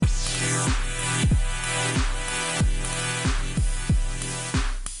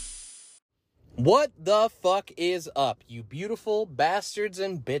What the fuck is up, you beautiful bastards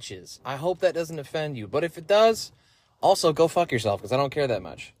and bitches? I hope that doesn't offend you, but if it does, also go fuck yourself, because I don't care that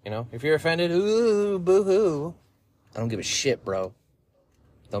much, you know? If you're offended, ooh, boo-hoo. I don't give a shit, bro.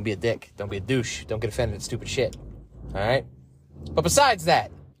 Don't be a dick. Don't be a douche. Don't get offended at stupid shit. Alright? But besides that,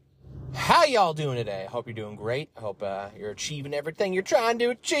 how y'all doing today? I hope you're doing great. I hope you're achieving everything you're trying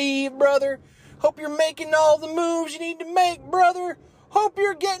to achieve, brother. Hope you're making all the moves you need to make, brother. Hope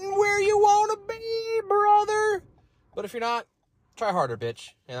you're getting where you want to be, brother. But if you're not, try harder,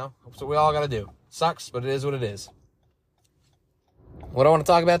 bitch. You know, that's what we all got to do. Sucks, but it is what it is. What I want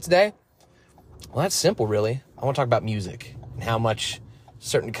to talk about today? Well, that's simple, really. I want to talk about music and how much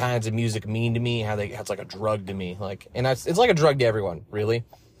certain kinds of music mean to me, how it's like a drug to me. And it's like a drug to everyone, really.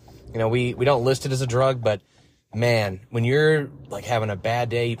 You know, we don't list it as a drug, but man, when you're like having a bad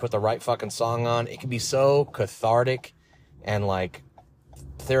day, you put the right fucking song on, it can be so cathartic and like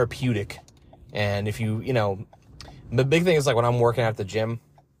therapeutic. And if you know, the big thing is like when I'm working out at the gym,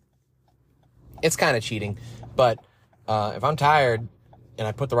 it's kind of cheating, but if I'm tired and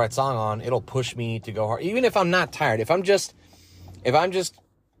I put the right song on, it'll push me to go hard. Even if I'm not tired, if I'm just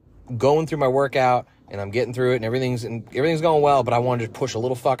going through my workout and I'm getting through it and everything's going well, but I want to just push a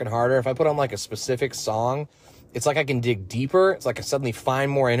little fucking harder. If I put on like a specific song, it's like I can dig deeper. It's like I suddenly find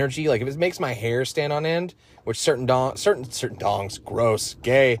more energy. Like if it makes my hair stand on end, which certain dongs, gross,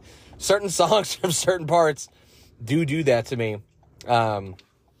 gay, certain songs from certain parts do that to me. A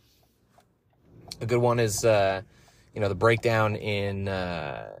good one is, the breakdown in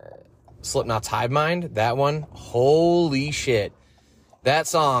Slipknot's Hive Mind. That one, holy shit. That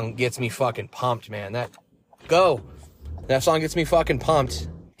song gets me fucking pumped, man. That song gets me fucking pumped,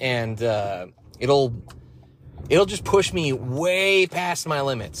 and it'll just push me way past my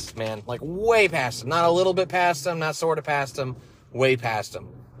limits, man. Like way past them. Not a little bit past them, not sort of past them, way past them.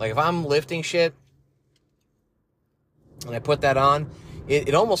 Like if I'm lifting shit and I put that on,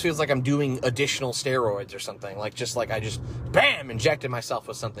 it almost feels like I'm doing additional steroids or something. Like I just bam injected myself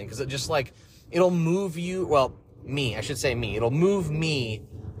with something, because it just like it'll move you. Well, it'll move me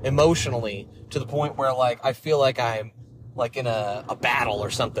emotionally to the point where like I feel like I'm like in a battle or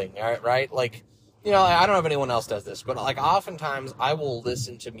something, right? Like, you know, I don't know if anyone else does this, but like oftentimes I will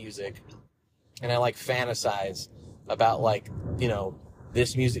listen to music and I like fantasize about like, you know,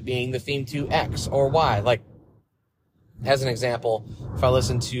 this music being the theme to X or Y. Like, as an example, if I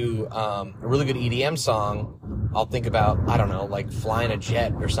listen to a really good EDM song, I'll think about, I don't know, like flying a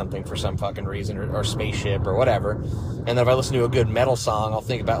jet or something for some fucking reason, or spaceship or whatever. And then if I listen to a good metal song, I'll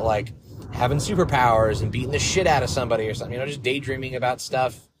think about like having superpowers and beating the shit out of somebody or something. You know, just daydreaming about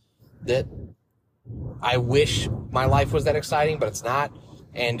stuff that I wish my life was that exciting, but it's not.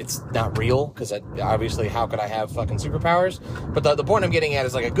 And it's not real, because obviously how could I have fucking superpowers? But the point I'm getting at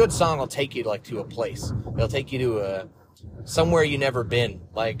is like a good song will take you like to a place. It'll take you to somewhere you never been,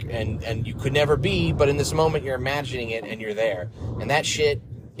 like, and you could never be, but in this moment you're imagining it and you're there. And that shit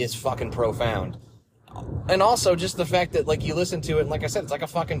is fucking profound. And also just the fact that like you listen to it, and like I said, it's like a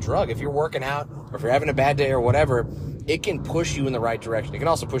fucking drug. If you're working out or if you're having a bad day or whatever, it can push you in the right direction. It can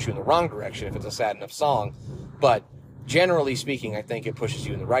also push you in the wrong direction if it's a sad enough song. But generally speaking, I think it pushes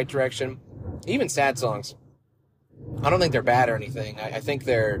you in the right direction. Even sad songs, I don't think they're bad or anything. I think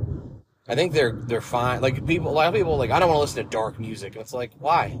they're fine. Like a lot of people like, I don't want to listen to dark music. And it's like,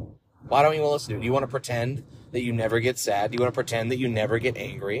 why? Why don't you want to listen to it? Do you want to pretend that you never get sad? Do you want to pretend that you never get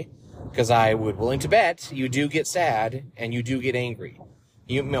angry? Because I would willing to bet you do get sad and you do get angry.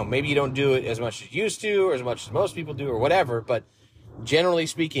 You know, maybe you don't do it as much as you used to, or as much as most people do, or whatever, but generally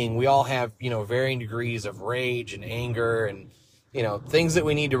speaking, we all have, you know, varying degrees of rage and anger and, you know, things that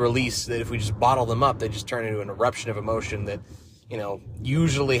we need to release, that if we just bottle them up, they just turn into an eruption of emotion that, you know,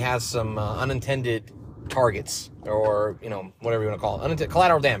 usually has some unintended targets, or, you know, whatever you want to call it.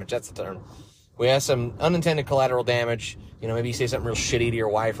 Collateral damage, that's the term. We have some unintended collateral damage. You know, maybe you say something real shitty to your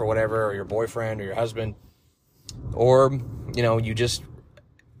wife or whatever, or your boyfriend or your husband. Or, you know, you just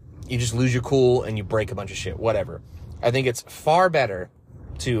lose your cool and you break a bunch of shit, whatever. I think it's far better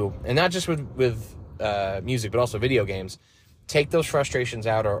to, and not just with music, but also video games, take those frustrations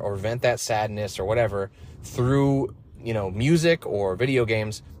out or vent that sadness or whatever through, you know, music or video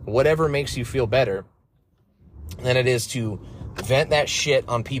games, whatever makes you feel better, than it is to vent that shit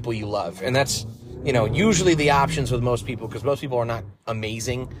on people you love. And that's, you know, usually the options with most people, because most people are not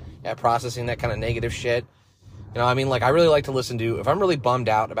amazing at processing that kind of negative shit. You know, I mean, like, I really like to listen to, if I'm really bummed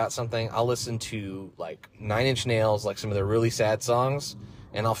out about something, I'll listen to, like, 9 Inch Nails, like, some of their really sad songs,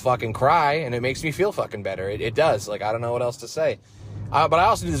 and I'll fucking cry, and it makes me feel fucking better. It does. Like, I don't know what else to say. But I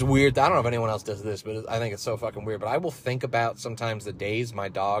also do this weird, I don't know if anyone else does this, but I think it's so fucking weird, but I will think about sometimes the days my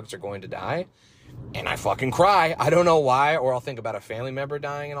dogs are going to die, and I fucking cry. I don't know why, or I'll think about a family member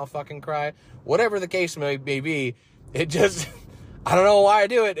dying and I'll fucking cry. Whatever the case may be, it just, I don't know why I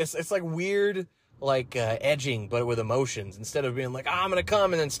do it. It's like weird, like edging, but with emotions. Instead of being like, oh, I'm gonna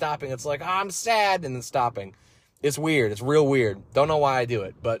come, and then stopping, it's like, oh, I'm sad, and then stopping. It's weird. It's real weird. Don't know why I do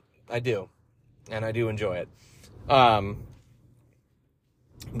it, but I do. And I do enjoy it.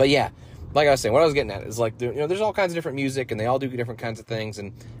 But yeah, like I was saying, what I was getting at is like, there's all kinds of different music, and they all do different kinds of things,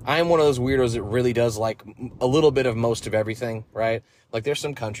 and I'm one of those weirdos that really does like a little bit of most of everything, right? Like, there's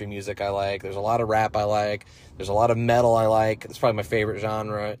some country music I like, there's a lot of rap I like, there's a lot of metal I like, it's probably my favorite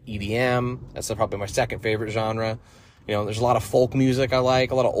genre. EDM, that's probably my second favorite genre. There's a lot of folk music I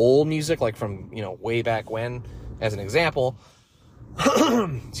like, a lot of old music, like from, way back when, as an example.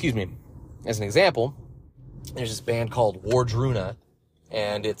 Excuse me. As an example, there's this band called Wardruna,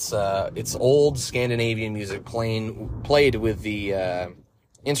 and it's old Scandinavian music played with the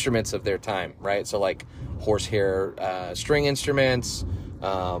instruments of their time, right? So like horsehair string instruments,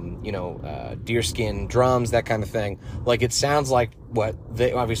 deerskin drums, that kind of thing. Like, it sounds like what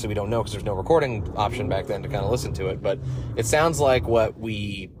they, obviously we don't know because there's no recording option back then to kind of listen to it, but it sounds like what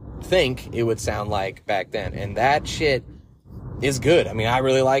we think it would sound like back then, and that shit is good. I mean, I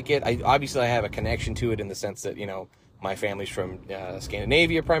really like it. I have a connection to it in the sense that, my family's from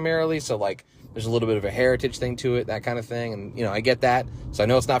Scandinavia primarily, so like there's a little bit of a heritage thing to it, that kind of thing, and I get that. So I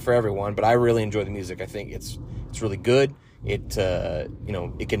know it's not for everyone, but I really enjoy the music. I think it's really good. It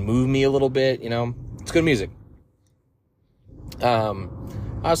it can move me a little bit. It's good music. I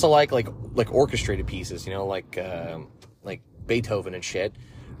also like orchestrated pieces, like Beethoven and shit.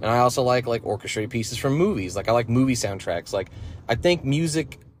 And I also like orchestrated pieces from movies. Like, I like movie soundtracks. Like, I think you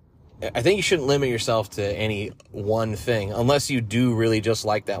shouldn't limit yourself to any one thing unless you do really just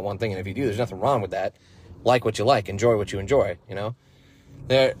like that one thing. And if you do, there's nothing wrong with that. Like what you like, enjoy what you enjoy,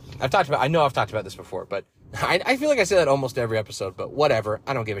 I've talked about this before, but I feel like I say that almost every episode, but whatever.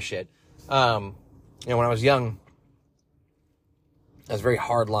 I don't give a shit. When I was young, I was very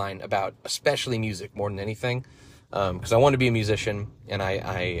hardline about especially music more than anything. Because I wanted to be a musician, and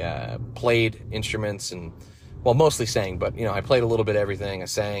I played instruments and, well, mostly sang, but, I played a little bit of everything. I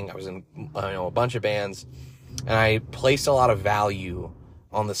sang, I was in, a bunch of bands, and I placed a lot of value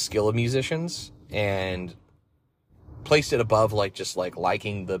on the skill of musicians, and placed it above, just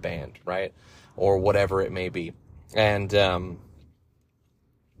liking the band, right? Or whatever it may be. And, I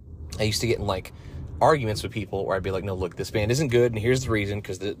used to get in, arguments with people where I'd be like, no, look, this band isn't good, and here's the reason,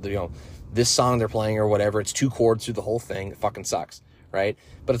 because this song they're playing or whatever, it's 2 chords through the whole thing. It fucking sucks, right?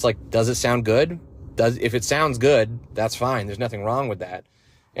 But it's like, does it sound good? If it sounds good, that's fine. There's nothing wrong with that.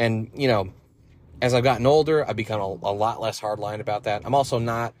 And, as I've gotten older, I've become a lot less hardline about that. I'm also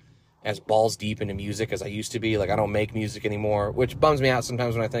not as balls deep into music as I used to be. Like, I don't make music anymore, which bums me out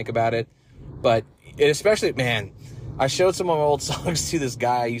sometimes when I think about it. But especially, man, I showed some of my old songs to this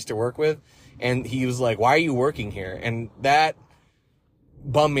guy I used to work with, and he was like, why are you working here? And that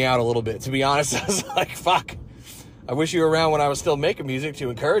bummed me out a little bit, to be honest. I was like, fuck, I wish you were around when I was still making music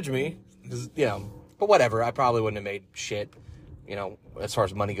to encourage me. But whatever, I probably wouldn't have made shit, as far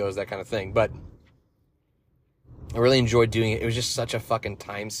as money goes, that kind of thing. But I really enjoyed doing it. It was just such a fucking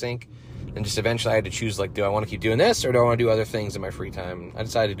time sink. And just eventually I had to choose, do I want to keep doing this, or do I want to do other things in my free time? I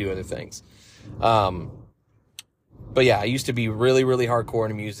decided to do other things. But yeah, I used to be really, really hardcore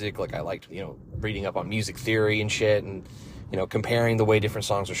into music. Like, I liked, reading up on music theory and shit, and, comparing the way different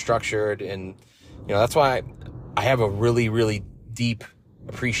songs are structured. And, that's why I have a really, really deep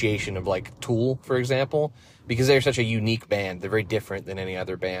appreciation of, Tool, for example, because they're such a unique band. They're very different than any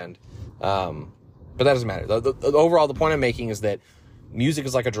other band. But that doesn't matter. Overall, the point I'm making is that music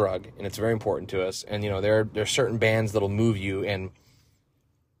is like a drug, and it's very important to us. And, there are certain bands that'll move you, and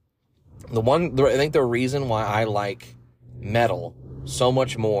I think the reason why I like metal so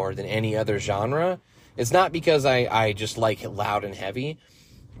much more than any other genre, it's not because I just like it loud and heavy.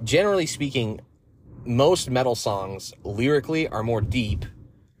 Generally speaking, most metal songs lyrically are more deep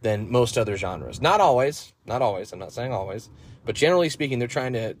than most other genres. Not always. I'm not saying always, but generally speaking, they're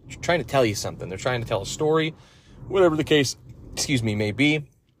trying to tell you something. They're trying to tell a story, whatever the case, may be.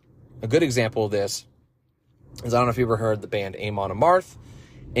 A good example of this is, I don't know if you ever heard the band Amon Amarth.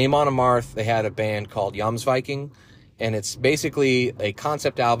 Amon Amarth, they had a band called Jomsviking, and it's basically a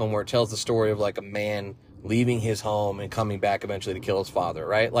concept album where it tells the story of a man leaving his home and coming back eventually to kill his father,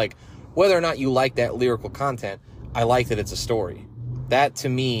 right? Whether or not you like that lyrical content, I like that it's a story. That, to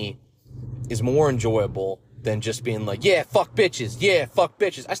me, is more enjoyable than just being yeah, fuck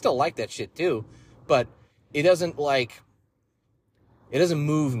bitches. I still like that shit too, but it doesn't It doesn't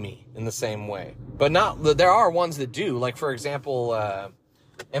move me in the same way. But there are ones that do. Like, for example,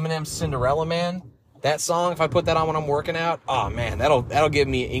 Eminem's Cinderella Man. That song, if I put that on when I'm working out, oh man, that'll give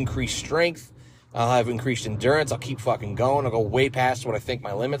me increased strength. I'll have increased endurance. I'll keep fucking going. I'll go way past what I think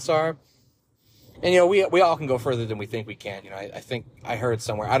my limits are. And, you know, we all can go further than we think we can. You know, I think I heard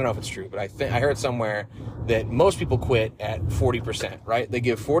somewhere, I don't know if it's true, but I heard somewhere that most people quit at 40%, right? They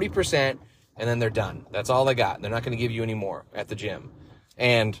give 40% and then they're done. That's all they got. They're not going to give you any more at the gym.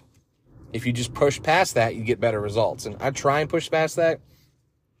 And if you just push past that, you get better results. And I try and push past that.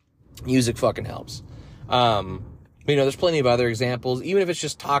 Music fucking helps. But, you know, there's plenty of other examples, even if it's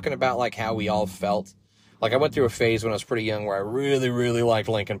just talking about, like, how we all felt. Like, I went through a phase when I was pretty young where I really, really liked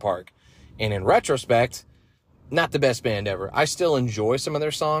Linkin Park. And in retrospect, not the best band ever. I still enjoy some of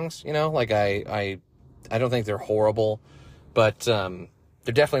their songs, you know? Like, I don't think they're horrible, but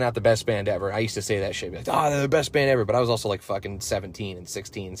they're definitely not the best band ever. I used to say that shit, like, oh, they're the best band ever, but I was also like fucking 17 and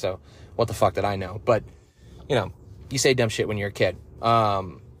 16, so what the fuck did I know? But, you know, you say dumb shit when you're a kid.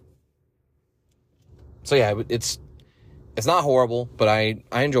 So yeah, it's not horrible, but I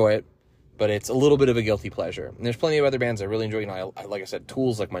enjoy it, but it's a little bit of a guilty pleasure. And there's plenty of other bands I really enjoy. You know, I like I said,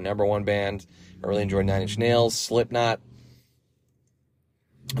 Tool's like my number one band. I really enjoy Nine Inch Nails, Slipknot.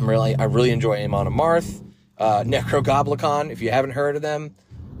 I really enjoy Amon Amarth. Necrogoblicon, if you haven't heard of them,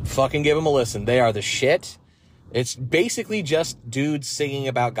 fucking give them a listen. They are the shit. It's basically just dudes singing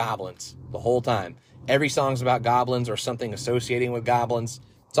about goblins the whole time. Every song's about goblins or something associating with goblins.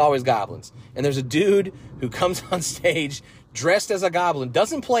 It's always goblins. And there's a dude who comes on stage dressed as a goblin,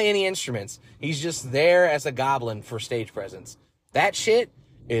 doesn't play any instruments. He's just there as a goblin for stage presence. That shit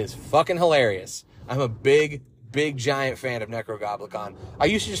is fucking hilarious. I'm a big giant fan of Necrogoblicon. I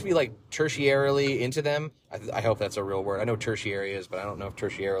used to just be like tertiarily into them. I hope that's a real word. I know tertiary is, but I don't know if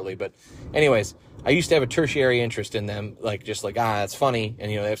tertiarily. But anyways, I used to have a tertiary interest in them. Like, just like, it's funny.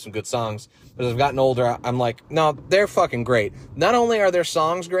 And, you know, they have some good songs. But as I've gotten older, I'm like, no, they're fucking great. Not only are their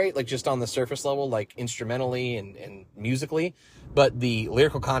songs great, like just on the surface level, like instrumentally and musically, but the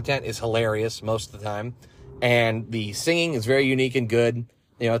lyrical content is hilarious most of the time. And the singing is very unique and good.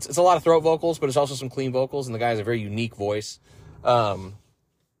 You know, it's a lot of throat vocals, but it's also some clean vocals, and the guy has a very unique voice.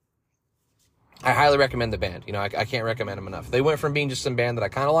 I highly recommend the band. You know, I can't recommend them enough. They went from being just some band that I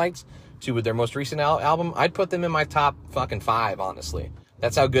kind of liked to, with their most recent album, I'd put them in my top fucking 5, honestly.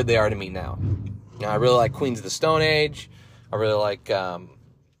 That's how good they are to me now. You know, I really like Queens of the Stone Age. I really like,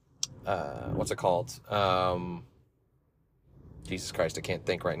 what's it called? Jesus Christ, I can't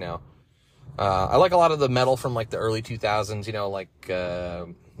think right now. I like a lot of the metal from like the early 2000s, you know, like,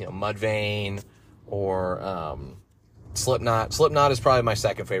 Mudvayne or, Slipknot. Slipknot is probably my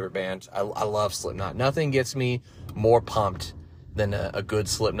second favorite band. I love Slipknot. Nothing gets me more pumped than a good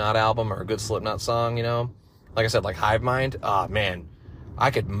Slipknot album or a good Slipknot song, you know? Like I said, like Hive Mind. Oh, man. I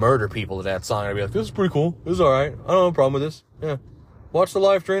could murder people to that song. I'd be like, this is pretty cool. This is alright. I don't have a problem with this. Yeah. Watch the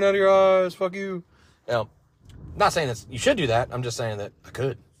life drain out of your eyes. Fuck you. You know, not saying that you should do that. I'm just saying that I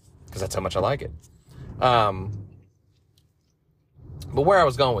could. Because that's how much I like it. But where I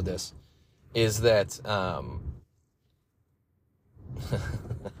was going with this is that, I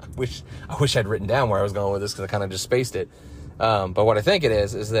wish I'd written down where I was going with this because I kind of just spaced it. But what I think it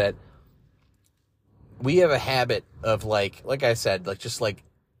is that we have a habit of like I said, like just like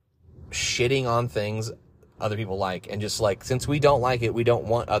shitting on things other people like, and just like, since we don't like it, we don't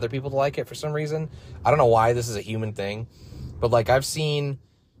want other people to like it for some reason. I don't know why this is a human thing, but like I've seen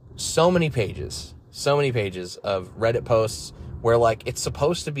so many pages of Reddit posts where like it's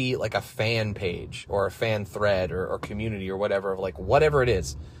supposed to be like a fan page or a fan thread or community or whatever, of like whatever it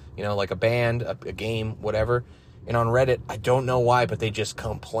is, you know, like a band, a game, whatever. And on Reddit, I don't know why, but they just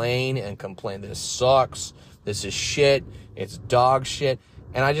complain and complain. This sucks. This is shit. It's dog shit.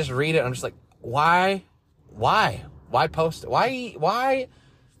 And I just read it and I'm just like, why post it? Why?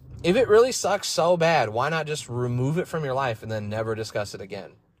 If it really sucks so bad, why not just remove it from your life and then never discuss it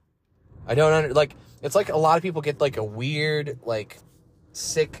again? I don't like, it's like a lot of people get like a weird, like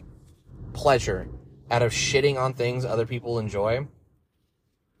sick pleasure out of shitting on things other people enjoy.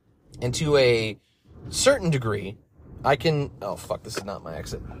 And to a certain degree, oh fuck, this is not my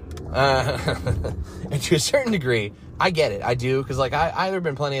exit. And to a certain degree, I get it. I do. Cause like there have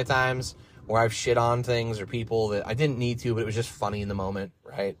been plenty of times where I've shit on things or people that I didn't need to, but it was just funny in the moment.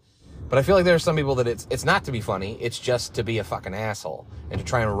 Right. But I feel like there are some people that it's not to be funny. It's just to be a fucking asshole and to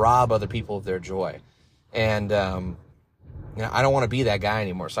try and rob other people of their joy. And, you know, I don't want to be that guy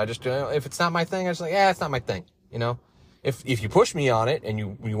anymore. So I just, if it's not my thing, I'm just like, it's not my thing. You know, if you push me on it and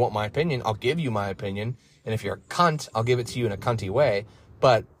you want my opinion, I'll give you my opinion. And if you're a cunt, I'll give it to you in a cunty way.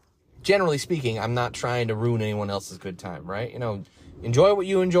 But generally speaking, I'm not trying to ruin anyone else's good time, right? You know, enjoy what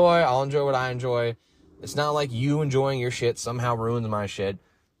you enjoy. I'll enjoy what I enjoy. It's not like you enjoying your shit somehow ruins my shit.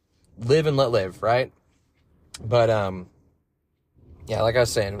 Live and let live, right? But, yeah, like I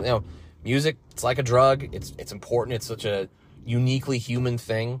was saying, music, it's like a drug. It's important. It's such a uniquely human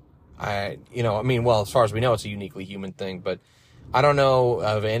thing. As far as we know, it's a uniquely human thing, but I don't know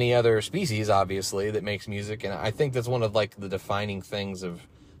of any other species, obviously, that makes music, and I think that's one of, like, the defining things of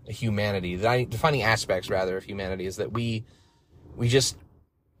humanity, defining aspects, rather, of humanity, is that we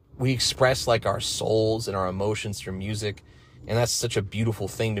express, like, our souls and our emotions through music, and that's such a beautiful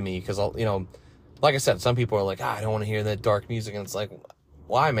thing to me, because, like I said, some people are like, I don't want to hear that dark music, and it's like,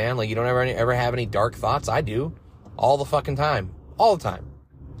 why, man? Like, you don't ever have any dark thoughts? I do. All the fucking time. All the time.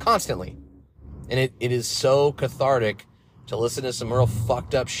 Constantly. And it is so cathartic to listen to some real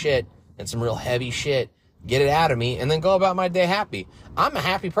fucked up shit and some real heavy shit, get it out of me, and then go about my day happy. I'm a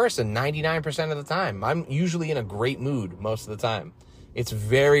happy person 99% of the time. I'm usually in a great mood most of the time. It's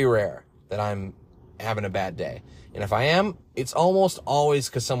very rare that I'm having a bad day. And if I am, it's almost always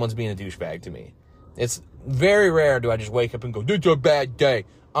because someone's being a douchebag to me. It's very rare do I just wake up and go, this is a bad day.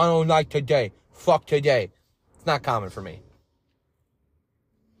 I don't like today. Fuck today. It's not common for me.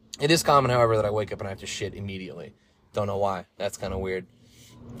 It is common, however, that I wake up and I have to shit immediately. Don't know why. That's kind of weird.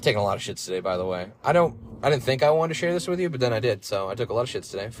 I've taken a lot of shits today, by the way. I didn't think I wanted to share this with you, but then I did. So I took a lot of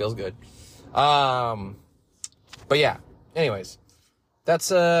shits today. Feels good. But yeah. Anyways, that's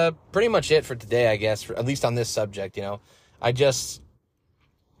pretty much it for today, I guess. At least on this subject, I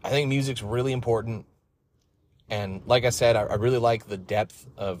think music's really important. And like I said, I really like the depth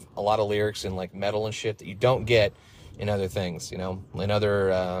of a lot of lyrics in, like, metal and shit that you don't get in other things, in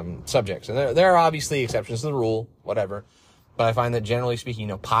other subjects. And there are obviously exceptions to the rule, whatever. But I find that generally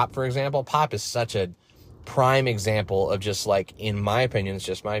speaking, pop, for example, pop is such a prime example of just, like, in my opinion, it's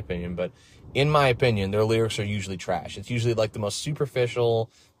just my opinion, but in my opinion, their lyrics are usually trash. It's usually, like, the most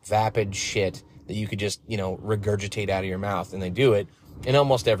superficial, vapid shit that you could just, regurgitate out of your mouth. And they do it in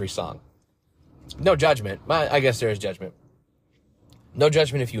almost every song. No judgment. I guess there is judgment. No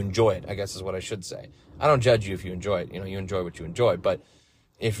judgment if you enjoy it, I guess is what I should say. I don't judge you if you enjoy it. You enjoy what you enjoy. But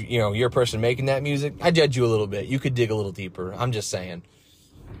if, you're a person making that music, I judge you a little bit. You could dig a little deeper. I'm just saying.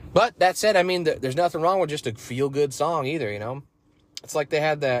 But that said, there's nothing wrong with just a feel-good song either, It's like they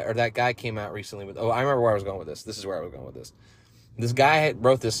had that guy came out recently with, I remember where I was going with this. This is where I was going with this. This guy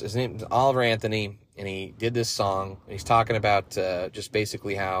wrote this, his name is Oliver Anthony, and he did this song. And he's talking about just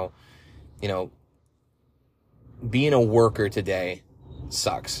basically how, being a worker today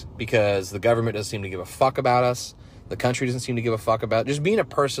sucks because the government doesn't seem to give a fuck about us. The country doesn't seem to give a fuck about just being a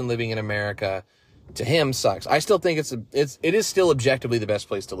person living in America. To him sucks. I still think it is still objectively the best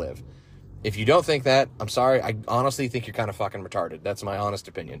place to live. If you don't think that, I'm sorry. I honestly think you're kind of fucking retarded. That's my honest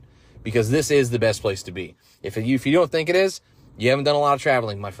opinion, because this is the best place to be. If you don't think it is, you haven't done a lot of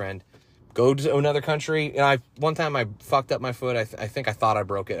traveling, my friend. Go to another country. And one time I fucked up my foot. I think I thought I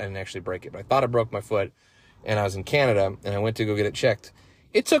broke it. I didn't actually break it, but I thought I broke my foot. And I was in Canada, and I went to go get it checked.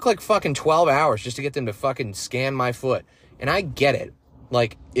 It took like fucking 12 hours just to get them to fucking scan my foot. And I get it.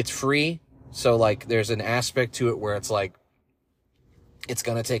 Like, it's free, so, like, there's an aspect to it where it's like, it's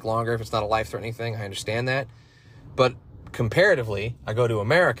going to take longer if it's not a life-threatening thing. I understand that. But comparatively, I go to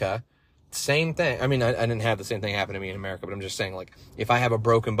America, same thing. I didn't have the same thing happen to me in America, but I'm just saying, like, if I have a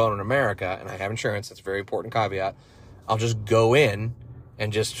broken bone in America, and I have insurance, that's a very important caveat, I'll just go in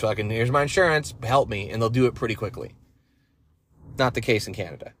and just fucking, here's my insurance, help me, and they'll do it pretty quickly. Not the case in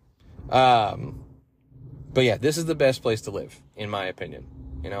Canada. But yeah, this is the best place to live, in my opinion.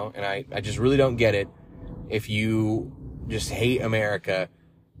 And I just really don't get it if you just hate America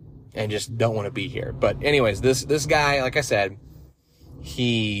and just don't want to be here. But anyways, this guy, like I said,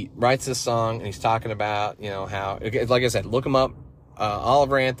 he writes this song, and he's talking about, how, like I said, look him up,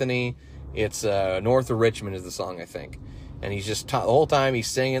 Oliver Anthony. It's North of Richmond is the song, I think. And he's just, the whole time he's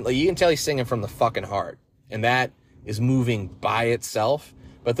singing, like, you can tell he's singing from the fucking heart. And that is moving by itself.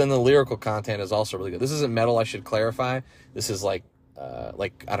 But then the lyrical content is also really good. This isn't metal, I should clarify. This is like, I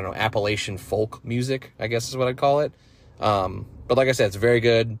don't know, Appalachian folk music, I guess is what I'd call it. But like I said, it's very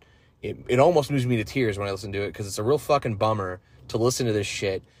good. It almost moves me to tears when I listen to it, because it's a real fucking bummer to listen to this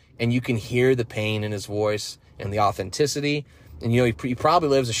shit. And you can hear the pain in his voice and the authenticity. And, he probably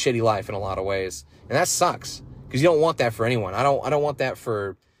lives a shitty life in a lot of ways. And that sucks. Because you don't want that for anyone. I don't want that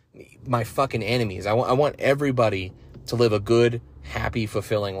for my fucking enemies. I want everybody to live a good, happy,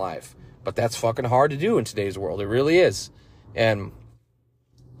 fulfilling life. But that's fucking hard to do in today's world. It really is. And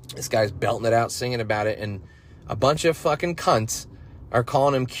this guy's belting it out, singing about it, and a bunch of fucking cunts are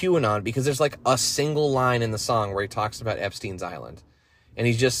calling him QAnon because there's like a single line in the song where he talks about Epstein's Island. And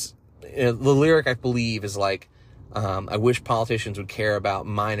he's just, the lyric, I believe, is like, I wish politicians would care about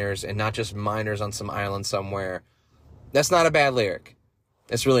minors and not just minors on some island somewhere. That's not a bad lyric.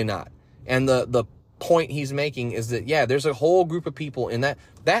 It's really not. And the point he's making is that, yeah, there's a whole group of people in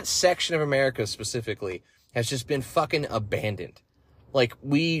that section of America specifically has just been fucking abandoned. Like,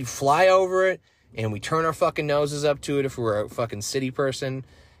 we fly over it and we turn our fucking noses up to it if we're a fucking city person.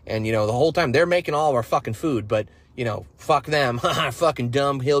 And, you know, the whole time they're making all of our fucking food, but, you know, fuck them. Fucking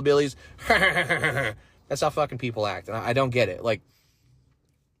dumb hillbillies. That's how fucking people act. And I don't get it. Like,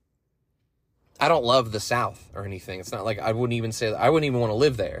 I don't love the South or anything. It's not like I wouldn't even want to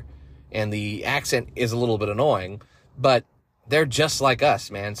live there. And the accent is a little bit annoying, but they're just like us,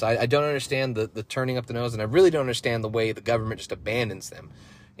 man. So I don't understand the turning up the nose, and I really don't understand the way the government just abandons them.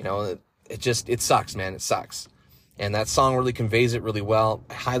 You know, it sucks, man. It sucks. And that song really conveys it really well.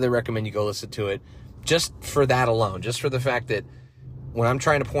 I highly recommend you go listen to it just for that alone, just for the fact that when I'm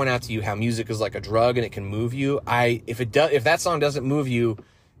trying to point out to you how music is like a drug and it can move you, if that song doesn't move you,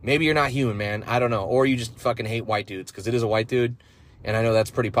 maybe you're not human, man. I don't know. Or you just fucking hate white dudes, because it is a white dude. And I know that's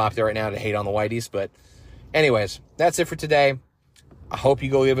pretty popular right now to hate on the whiteys. But anyways, that's it for today. I hope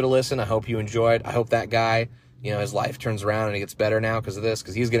you go give it a listen. I hope you enjoy it. I hope that guy, you know, his life turns around and he gets better now because of this,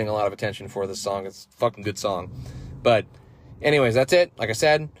 because he's getting a lot of attention for this song. It's a fucking good song. But anyways, that's it. Like I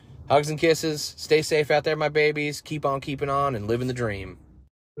said, hugs and kisses. Stay safe out there, my babies. Keep on keeping on and living the dream.